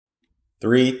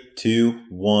Three, two,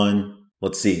 one.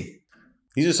 Let's see.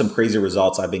 These are some crazy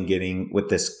results I've been getting with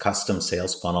this custom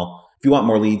sales funnel. If you want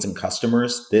more leads and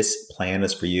customers, this plan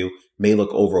is for you. It may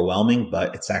look overwhelming,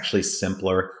 but it's actually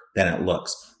simpler than it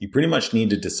looks. You pretty much need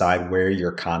to decide where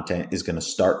your content is going to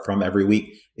start from every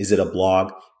week. Is it a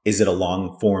blog? Is it a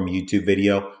long form YouTube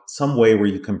video? Some way where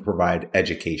you can provide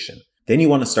education. Then you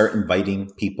want to start inviting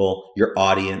people, your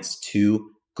audience, to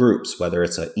groups, whether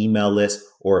it's an email list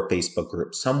or a Facebook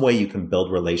group, some way you can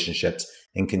build relationships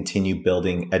and continue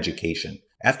building education.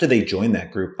 After they join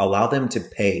that group, allow them to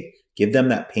pay. Give them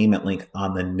that payment link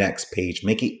on the next page.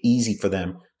 Make it easy for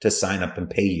them to sign up and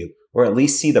pay you, or at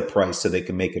least see the price so they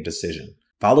can make a decision.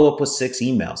 Follow up with 6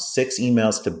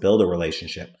 emails to build a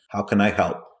relationship. How can I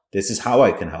help? This is how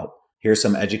I can help. Here's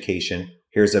some education.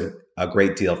 Here's a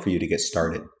great deal for you to get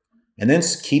started. And then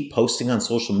keep posting on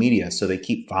social media so they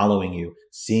keep following you,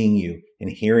 seeing you,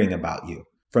 and hearing about you.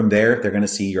 From there, they're going to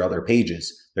see your other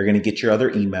pages. They're going to get your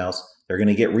other emails. They're going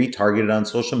to get retargeted on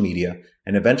social media.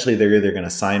 And eventually they're either going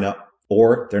to sign up,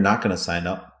 or they're not going to sign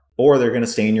up, or they're going to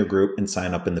stay in your group and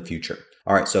sign up in the future.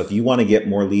 All right, so if you want to get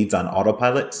more leads on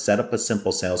autopilot, set up a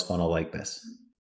simple sales funnel like this.